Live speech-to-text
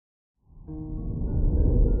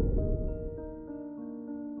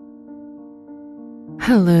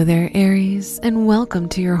Hello there, Aries, and welcome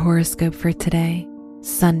to your horoscope for today,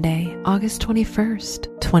 Sunday, August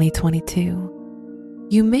 21st, 2022.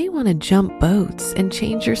 You may want to jump boats and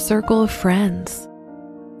change your circle of friends.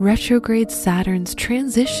 Retrograde Saturn's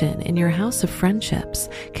transition in your house of friendships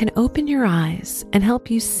can open your eyes and help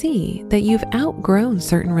you see that you've outgrown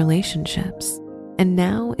certain relationships, and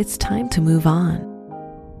now it's time to move on.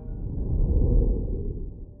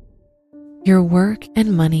 Your work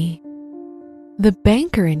and money. The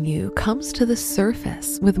banker in you comes to the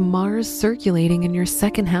surface with Mars circulating in your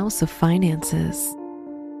second house of finances.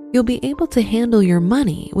 You'll be able to handle your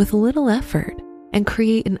money with little effort and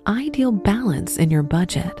create an ideal balance in your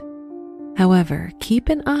budget. However, keep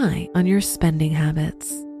an eye on your spending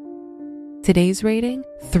habits. Today's rating,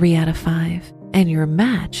 3 out of 5, and your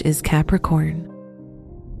match is Capricorn.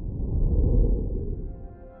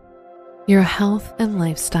 Your health and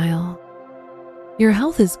lifestyle. Your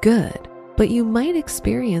health is good, but you might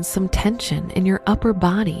experience some tension in your upper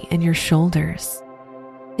body and your shoulders.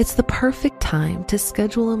 It's the perfect time to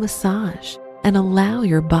schedule a massage and allow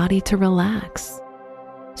your body to relax.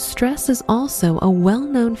 Stress is also a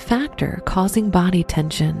well-known factor causing body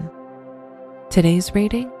tension. Today's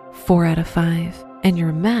rating, 4 out of 5, and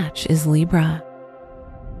your match is Libra.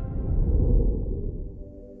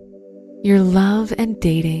 Your love and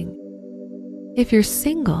dating. If you're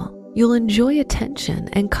single, you'll enjoy attention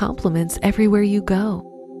and compliments everywhere you go.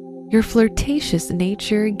 Your flirtatious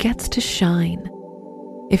nature gets to shine.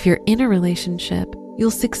 If you're in a relationship, you'll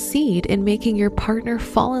succeed in making your partner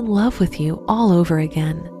fall in love with you all over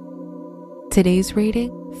again. Today's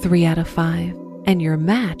rating, 3 out of 5, and your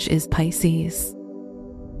match is Pisces.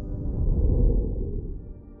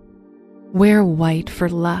 Wear white for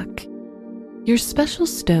luck. Your special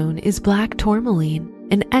stone is black tourmaline,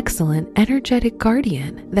 an excellent energetic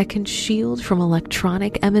guardian that can shield from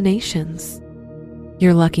electronic emanations.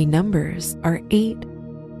 Your lucky numbers are 8,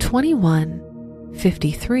 21,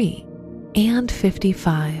 53, and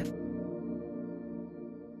 55.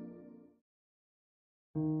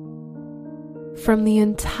 From the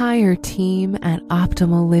entire team at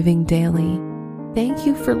Optimal Living Daily, thank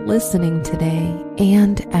you for listening today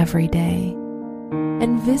and every day.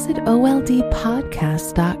 And visit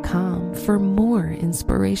oldpodcast.com for more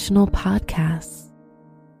inspirational podcasts.